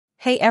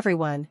Hey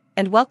everyone,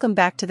 and welcome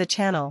back to the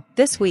channel.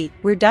 This week,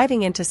 we're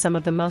diving into some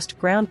of the most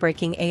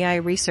groundbreaking AI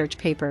research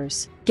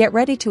papers. Get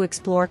ready to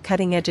explore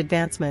cutting-edge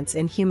advancements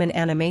in human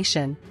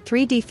animation,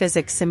 3D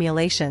physics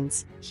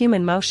simulations,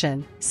 human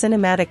motion,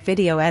 cinematic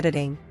video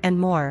editing, and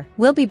more.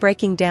 We'll be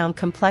breaking down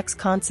complex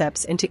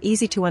concepts into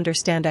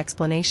easy-to-understand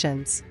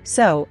explanations.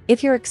 So,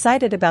 if you're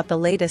excited about the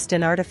latest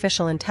in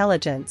artificial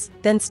intelligence,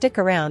 then stick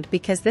around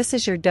because this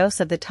is your dose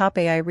of the top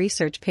AI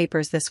research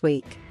papers this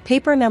week.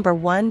 Paper number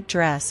 1,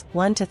 Dress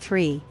 1 to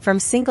 3, From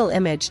Single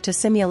Image to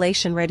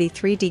Simulation-Ready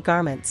 3D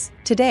Garments.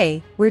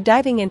 Today, we're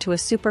diving into a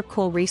super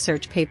cool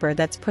research paper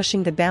that's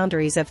pushing the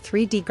boundaries of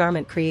 3D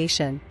garment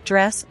creation.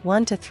 Dress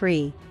 1 to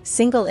 3,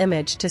 Single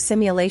Image to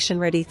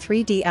Simulation-Ready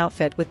 3D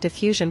Outfit with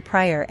Diffusion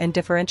Prior and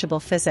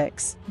Differentiable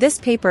Physics. This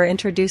paper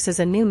introduces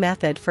a new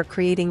method for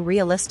creating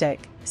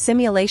realistic,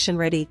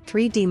 simulation-ready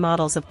 3D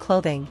models of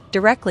clothing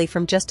directly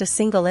from just a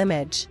single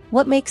image.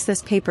 What makes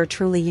this paper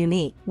truly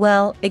unique?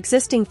 Well,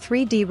 existing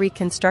 3D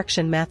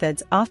reconstruction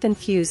methods often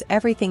fuse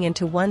everything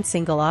into one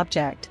single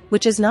object,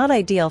 which is not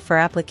ideal for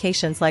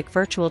applications like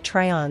virtual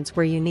try-ons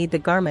where you need the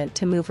garment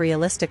to move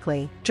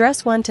realistically.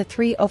 Dress 1 to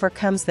 3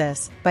 overcomes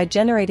this by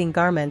generating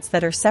garments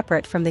that are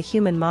separate from the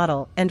human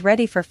model and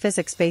ready for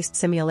physics-based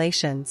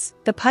simulations.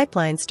 The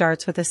pipeline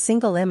starts with a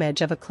single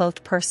image of a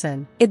clothed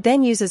person. It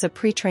then uses a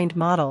pre-trained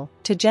model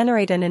to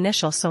generate an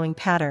initial sewing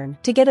pattern.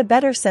 To get a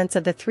better sense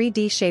of the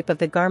 3D shape of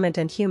the garment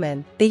and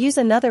human, they use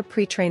another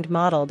pre-trained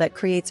model that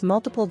creates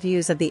multiple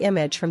views of the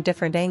image from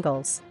different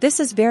angles. This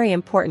is very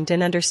important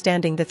in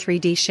understanding the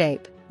 3D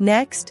shape.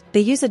 Next,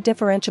 they use a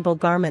differentiable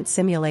garment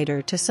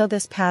simulator to sew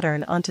this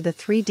pattern onto the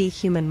 3D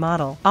human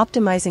model,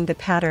 optimizing the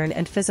pattern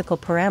and physical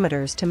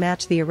parameters to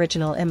match the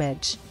original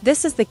image.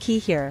 This is the key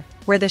here,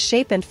 where the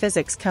shape and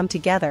physics come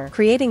together,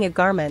 creating a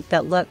garment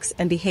that looks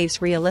and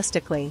behaves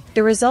realistically.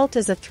 The result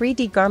is a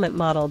 3D garment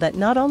model that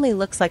not only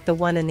looks like the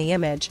one in the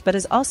image but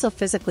is also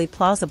physically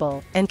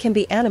plausible and can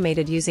be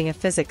animated using a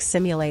physics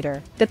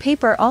simulator. The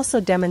paper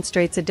also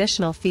demonstrates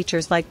additional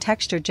features like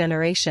texture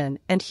generation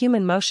and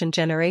human motion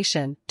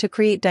generation to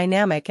create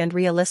dynamic and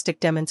realistic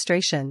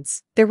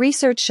demonstrations. The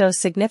research shows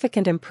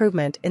significant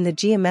improvement in the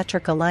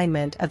geometric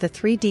alignment of the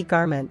 3D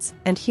garments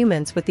and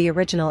humans with the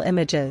original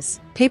images.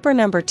 Paper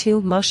number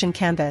 2,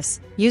 MotionCanvas,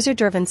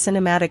 User-Driven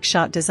Cinematic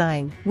Shot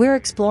Design. We're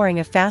exploring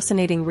a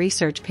fascinating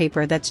research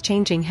paper that's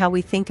changing how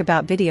we think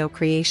about video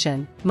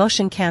creation.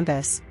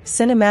 MotionCanvas,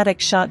 Cinematic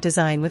Shot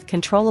Design with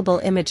Controllable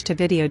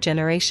Image-to-Video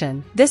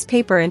Generation. This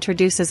paper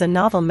introduces a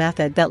novel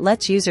method that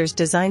lets users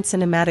design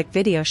cinematic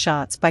video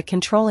shots by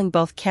controlling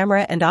both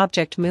camera and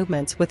object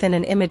movements within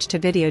an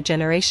image-to-video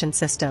generation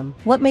system.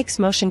 What makes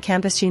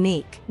MotionCanvas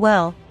unique?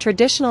 Well,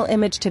 traditional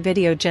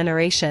image-to-video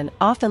generation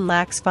often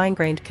lacks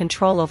fine-grained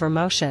control over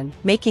motion,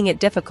 making it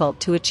difficult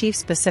to achieve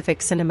specific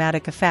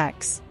cinematic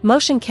effects.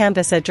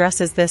 MotionCanvas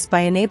addresses this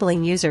by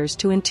enabling users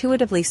to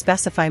intuitively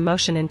specify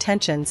motion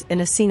intentions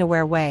in a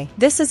scene-aware way.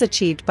 This is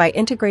achieved by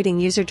integrating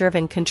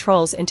user-driven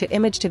controls into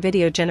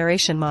image-to-video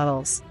generation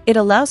models. It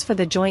allows for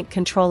the joint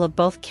control of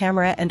both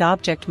camera and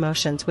object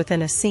motions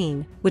within a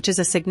scene, which is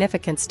a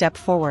significant step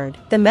forward.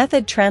 The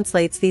method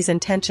translates these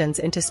intentions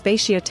into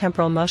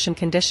spatiotemporal motion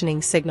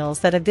conditioning signals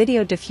that a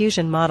video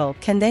diffusion model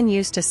can then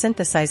use to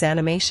synthesize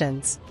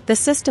animations. The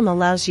system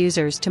allows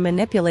users to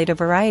manipulate a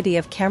variety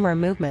of camera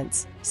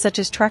movements, such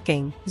as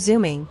trucking,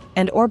 zooming,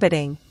 and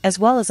orbiting, as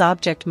well as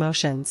object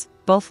motions,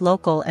 both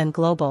local and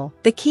global.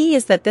 The key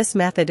is that this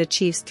method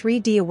achieves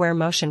 3D-aware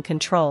motion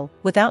control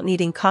without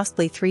needing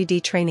costly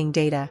 3D training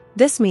data.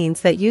 This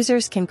means that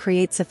users can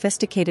create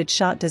sophisticated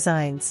shot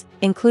designs,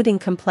 including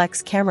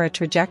complex camera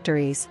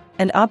trajectories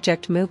and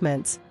object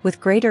movements,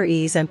 with greater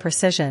ease and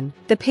precision.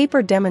 The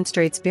paper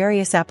demonstrates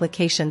various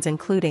applications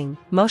including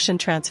motion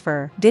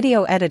transfer,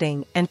 video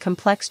editing, and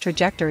complex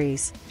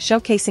trajectories,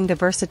 showcasing the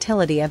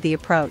versatility of the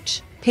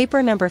approach.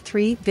 Paper number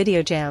 3,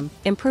 VideoJAM,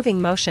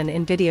 Improving Motion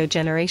in Video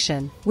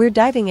Generation. We're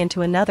diving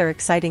into another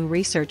exciting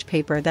research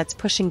paper that's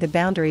pushing the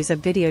boundaries of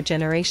video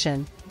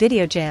generation.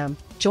 VideoJAM,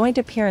 Joint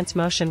Appearance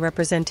Motion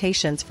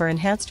Representations for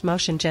Enhanced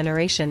Motion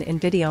Generation in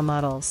Video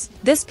Models.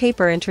 This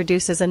paper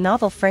introduces a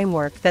novel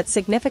framework that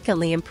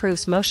significantly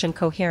improves motion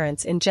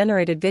coherence in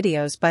generated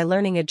videos by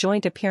learning a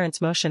joint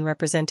appearance motion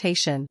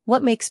representation.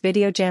 What makes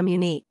VideoJAM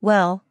unique?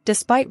 Well,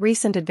 despite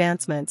recent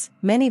advancements,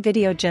 many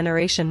video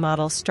generation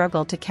models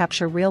struggle to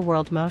capture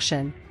real-world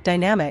motion,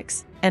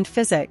 dynamics, and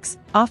physics,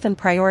 often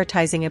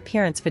prioritizing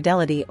appearance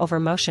fidelity over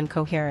motion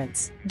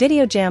coherence.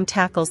 VideoJAM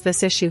tackles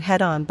this issue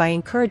head-on by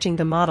encouraging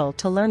the model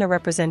to learn a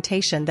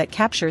representation that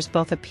captures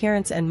both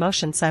appearance and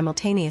motion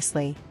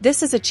simultaneously.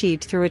 This is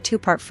achieved through a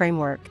two-part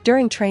framework.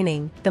 During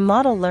training, the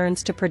model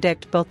learns to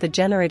predict both the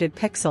generated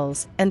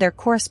pixels and their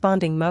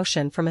corresponding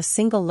motion from a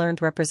single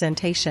learned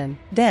representation.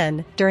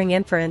 Then, during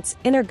inference,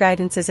 inner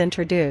guidance is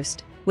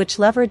introduced, which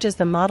leverages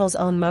the model's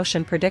own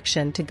motion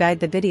prediction to guide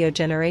the video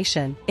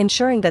generation,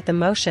 ensuring that the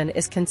motion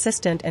is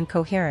consistent and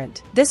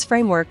coherent. This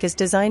framework is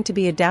designed to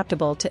be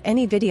adaptable to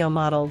any video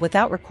model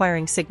without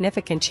requiring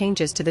significant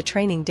changes to the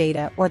training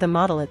data or the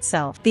model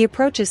itself. The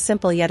approach is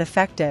simple yet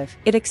effective.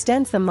 It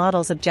extends the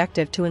model's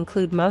objective to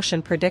include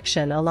motion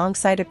prediction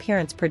alongside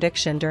appearance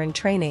prediction during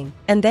training,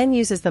 and then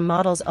uses the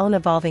model's own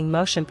evolving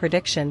motion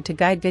prediction to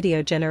guide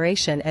video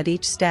generation at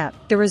each step.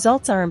 The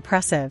results are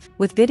impressive,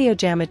 with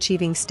VideoJAM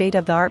achieving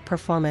state-of-the-art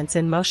performance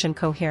in motion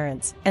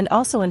coherence, and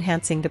also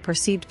enhancing the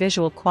perceived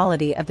visual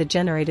quality of the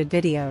generated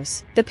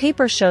videos. The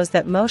paper shows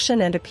that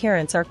motion and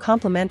appearance are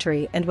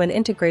complementary and when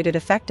integrated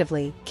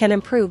effectively, can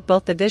improve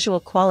both the visual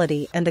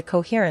quality and the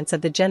coherence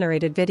of the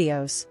generated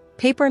videos.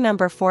 Paper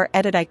number 4: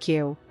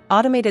 EditIQ.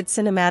 Automated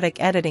cinematic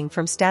editing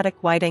from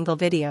static wide-angle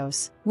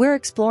videos. We're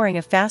exploring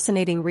a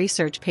fascinating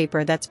research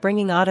paper that's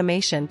bringing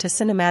automation to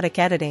cinematic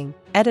editing.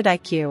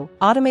 EditIQ,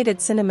 automated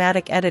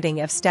cinematic editing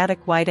of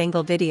static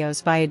wide-angle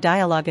videos via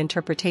dialogue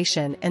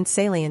interpretation and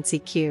saliency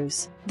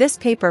cues. This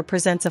paper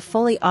presents a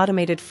fully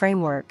automated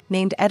framework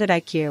named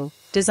EditIQ,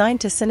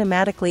 designed to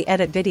cinematically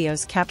edit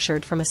videos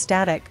captured from a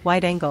static,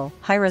 wide-angle,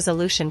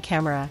 high-resolution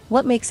camera.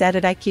 What makes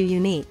EditIQ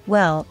unique?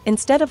 Well,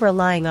 instead of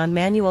relying on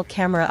manual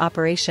camera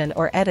operation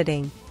or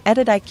editing,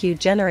 EditIQ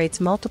generates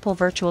multiple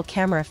virtual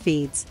camera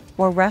feeds,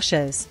 or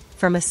rushes,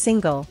 from a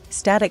single,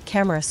 static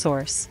camera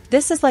source.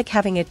 This is like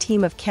having a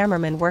team of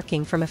cameramen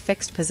working from a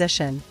fixed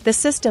position. The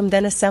system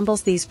then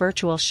assembles these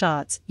virtual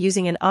shots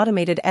using an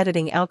automated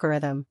editing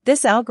algorithm.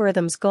 This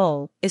algorithm's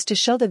goal is to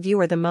show the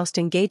viewer the most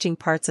engaging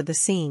parts of the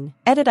scene.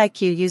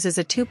 EditIQ uses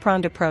a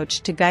two-pronged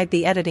approach to guide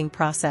the editing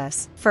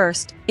process.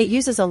 First, it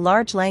uses a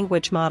large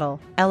language model,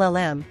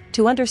 LLM,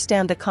 to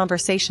understand the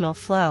conversational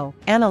flow,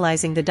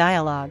 analyzing the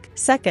dialogue.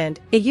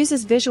 Second, it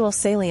uses visual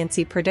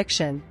saliency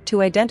prediction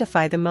to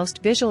identify the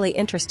most visually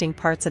interesting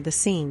parts of the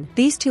scene.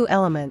 These two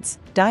elements,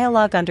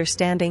 dialogue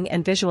understanding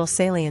and visual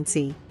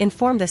saliency,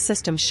 inform the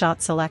system's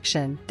shot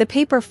selection. The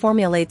paper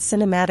formulates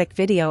cinematic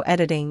video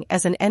editing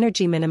as an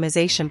energy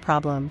minimization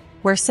problem,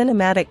 where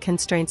cinematic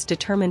constraints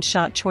determine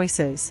shot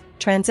choices,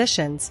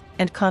 transitions,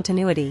 and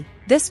continuity.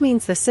 This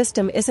means the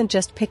system isn't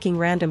just picking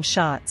random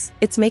shots,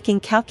 it's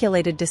making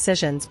calculated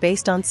decisions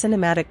based on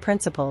cinematic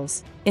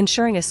principles,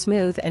 ensuring a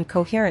smooth and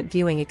coherent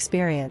viewing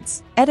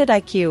experience.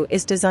 EditIQ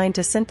is designed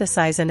to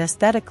synthesize an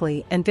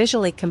aesthetically and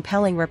visually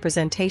compelling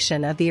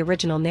representation of the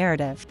original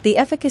narrative. The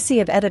efficacy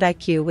of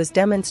EditIQ was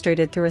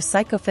demonstrated through a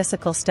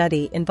psychophysical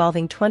study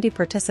involving 20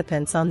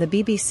 participants on the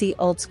BBC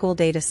Old School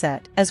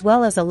dataset, as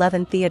well as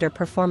 11 theater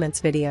performance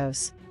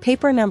videos.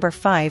 Paper number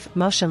 5: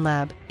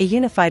 MotionLab, a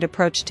unified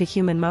approach to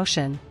human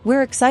motion.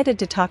 We're excited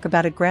to talk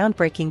about a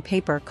groundbreaking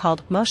paper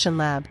called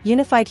MotionLab,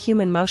 Unified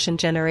Human Motion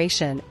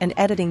Generation and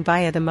Editing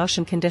via the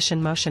Motion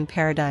Condition Motion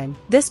Paradigm.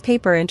 This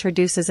paper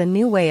introduces a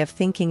new way of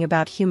thinking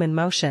about human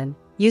motion,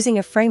 using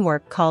a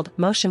framework called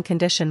Motion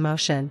Condition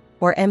Motion,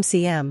 or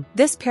MCM.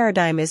 This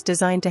paradigm is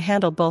designed to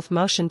handle both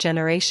motion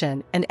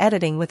generation and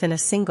editing within a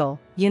single,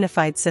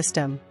 unified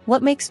system.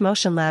 What makes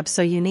MotionLab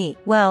so unique?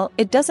 Well,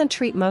 it doesn't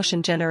treat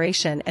motion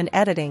generation and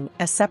editing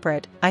as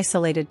separate,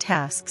 isolated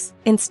tasks.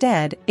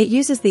 Instead, it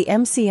uses the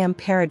MCM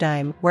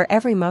paradigm where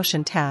every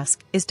motion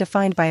task is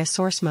defined by a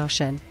source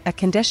motion, a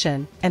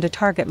condition, and a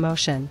target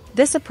motion.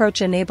 This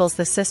approach enables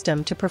the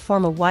system to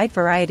perform a wide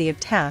variety of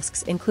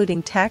tasks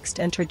including text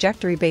and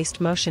trajectory-based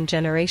motion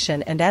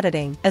generation and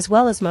editing, as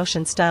well as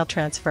motion style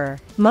transfer.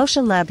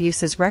 MotionLab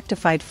uses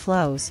rectified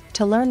flows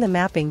to learn the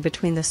mapping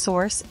between the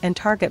source and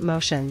target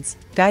motions,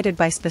 guided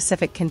by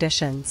specific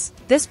conditions.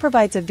 This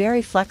provides a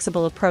very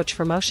flexible approach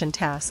for motion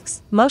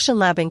tasks.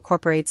 MotionLab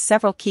incorporates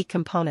several key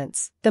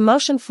components. The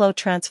motion flow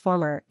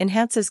transformer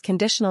enhances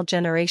conditional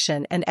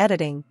generation and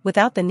editing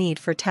without the need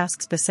for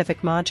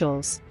task-specific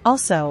modules.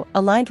 Also,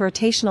 aligned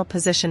rotational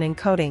position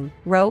encoding,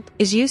 ROPE,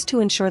 is used to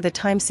ensure the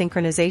time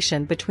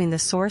synchronization between the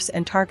source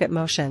and target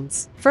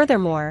motions.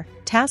 Furthermore,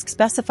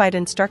 task-specified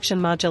instruction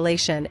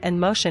modulation and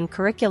motion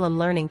curriculum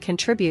learning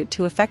contribute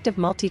to effective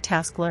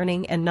multitask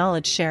learning and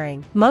knowledge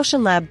sharing.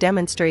 MotionLab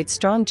demonstrates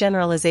strong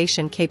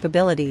generalization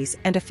capabilities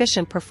and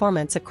efficient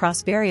performance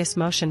across various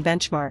motion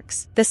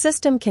benchmarks. The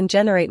system can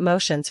generate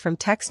motions from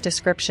text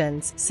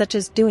descriptions such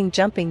as doing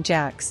jumping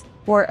jacks,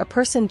 or a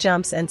person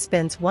jumps and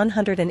spins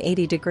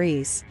 180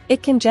 degrees.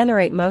 It can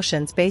generate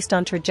motions based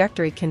on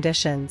trajectory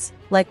conditions,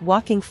 like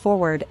walking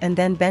forward and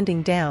then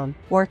bending down,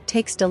 or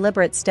takes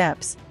deliberate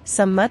steps,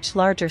 some much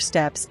larger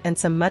steps and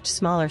some much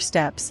smaller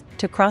steps,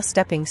 to cross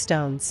stepping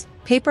stones.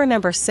 Paper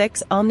number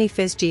 6: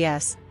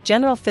 OmniPhysGS,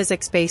 General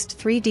Physics-Based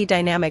 3D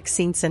Dynamic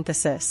Scene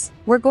Synthesis.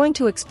 We're going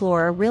to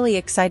explore a really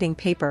exciting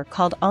paper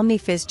called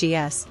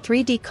OmniPhysGS,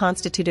 3D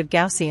Constitutive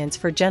Gaussians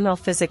for General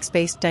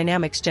Physics-Based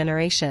Dynamics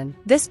Generation.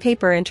 This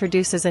paper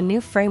introduces a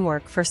new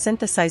framework for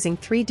synthesizing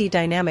 3D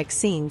dynamic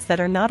scenes that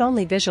are not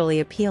only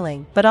visually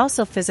appealing, but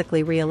also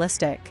physically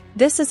realistic.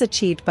 This is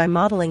achieved by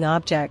modeling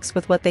objects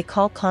with what they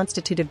call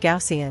constitutive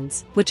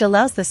Gaussians, which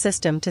allows the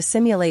system to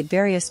simulate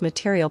various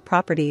material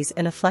properties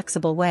in a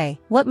flexible way.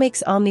 What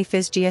makes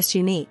OmniPhysGS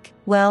unique?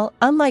 Well,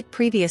 unlike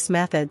previous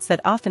methods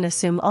that often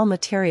assume all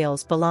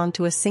materials belong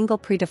to a single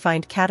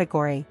predefined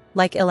category,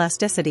 like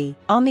elasticity,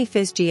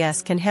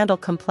 OmniPhysGS can handle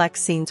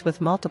complex scenes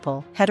with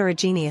multiple,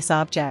 heterogeneous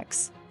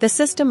objects. The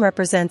system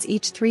represents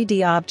each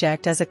 3D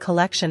object as a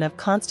collection of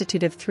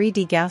constitutive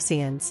 3D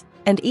Gaussians,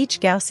 and each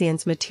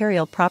Gaussian's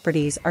material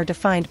properties are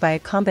defined by a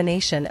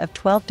combination of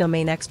 12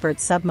 domain-expert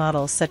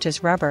submodels such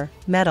as rubber,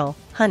 metal,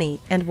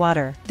 honey, and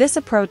water. This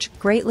approach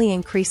greatly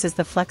increases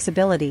the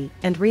flexibility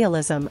and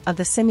realism of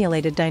the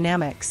simulated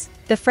dynamics.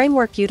 The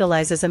framework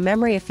utilizes a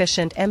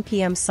memory-efficient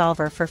MPM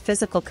solver for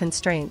physical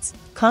constraints,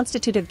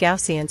 constitutive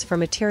Gaussians for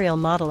material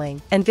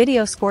modeling, and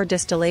video score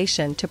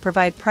distillation to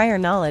provide prior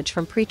knowledge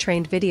from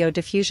pre-trained video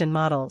diffusion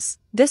models.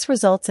 This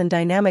results in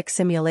dynamic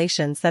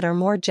simulations that are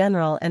more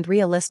general and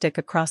realistic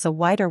across a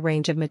wider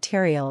range of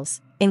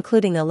materials,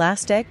 including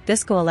elastic,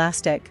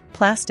 viscoelastic,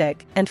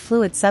 plastic, and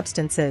fluid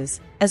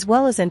substances, as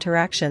well as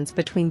interactions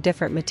between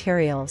different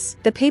materials.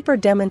 The paper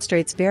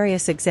demonstrates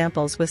various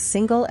examples with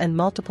single and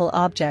multiple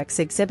objects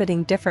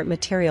exhibiting different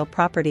material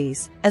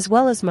properties, as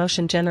well as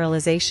motion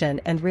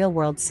generalization and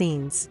real-world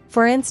scenes.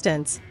 For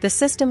instance, the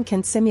system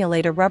can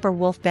simulate a rubber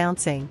wolf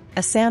bouncing,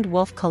 a sand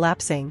wolf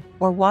collapsing,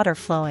 or water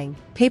flowing.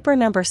 Paper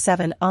number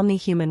 7,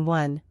 OmniHuman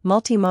 1,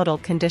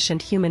 Multimodal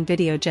Conditioned Human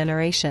Video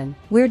Generation.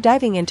 We're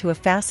diving into a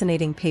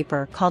fascinating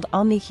paper called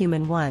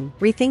OmniHuman 1,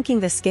 Rethinking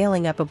the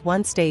Scaling Up of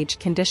One-Stage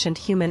Conditioned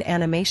Human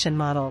Animation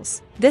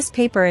Models. This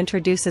paper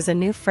introduces a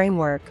new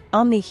framework,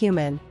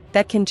 OmniHuman,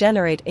 that can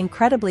generate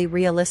incredibly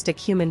realistic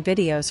human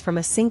videos from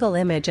a single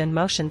image and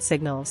motion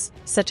signals,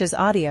 such as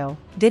audio,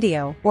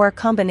 video, or a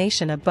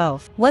combination of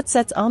both. What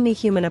sets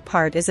OmniHuman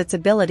apart is its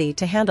ability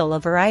to handle a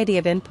variety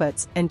of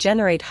inputs and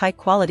generate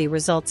high-quality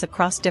results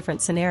across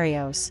different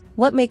scenarios.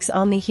 What makes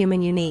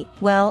OmniHuman unique?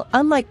 Well,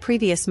 unlike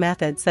previous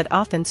methods that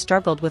often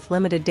struggled with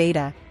limited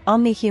data,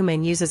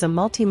 OmniHuman uses a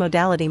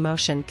multimodality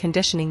motion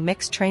conditioning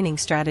mixed training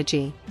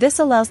strategy. This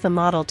allows the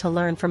model to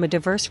learn from a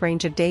diverse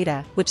range of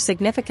data, which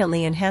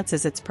significantly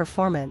enhances its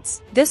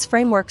performance. This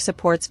framework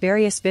supports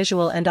various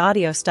visual and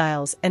audio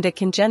styles, and it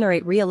can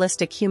generate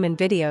realistic human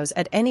videos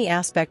at any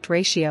aspect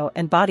ratio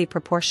and body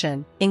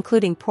proportion,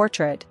 including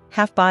portrait,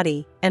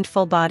 half-body, and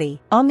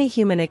full-body.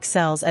 OmniHuman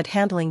excels at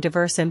handling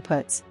diverse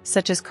inputs,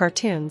 such as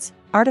cartoons,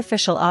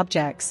 artificial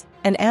objects,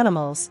 and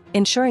animals,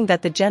 ensuring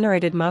that the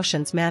generated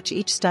motions match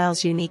each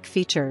style's unique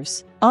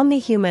features.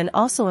 OmniHuman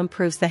also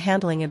improves the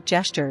handling of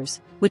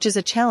gestures, which is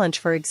a challenge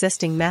for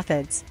existing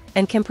methods,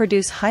 and can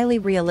produce highly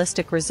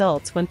realistic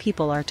results when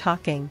people are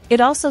talking.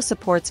 It also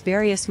supports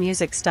various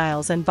music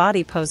styles and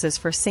body poses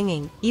for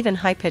singing, even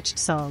high-pitched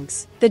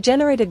songs. The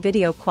generated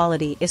video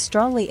quality is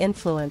strongly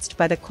influenced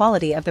by the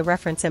quality of the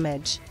reference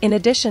image. In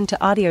addition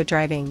to audio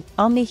driving,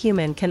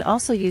 OmniHuman can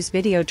also use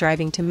video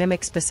driving to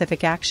mimic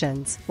specific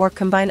actions, or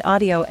combine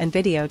audio and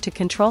video to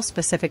control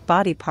specific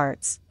body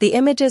parts. The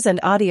images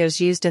and audios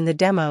used in the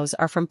demos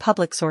are from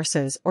public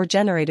sources or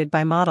generated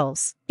by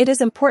models. It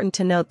is important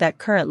to note that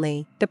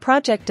currently, the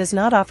project does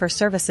not offer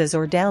services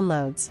or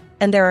downloads,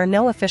 and there are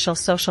no official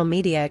social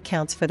media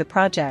accounts for the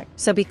project,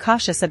 so be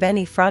cautious of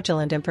any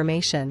fraudulent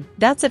information.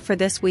 That's it for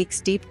this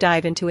week's deep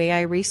dive into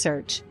AI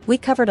research. We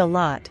covered a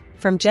lot,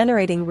 from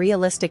generating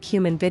realistic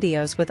human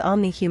videos with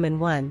OmniHuman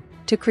 1,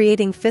 to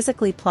creating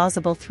physically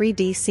plausible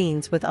 3D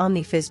scenes with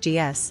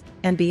OmniPhysGS,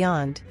 and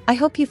beyond. I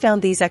hope you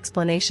found these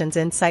explanations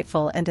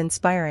insightful and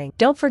inspiring.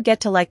 Don't forget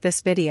to like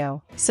this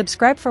video,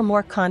 subscribe for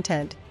more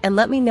content, and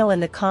let me know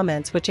in the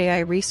comments which AI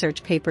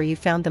research paper you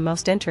found the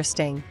most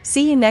interesting.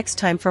 See you next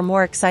time for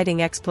more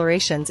exciting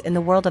explorations in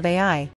the world of AI.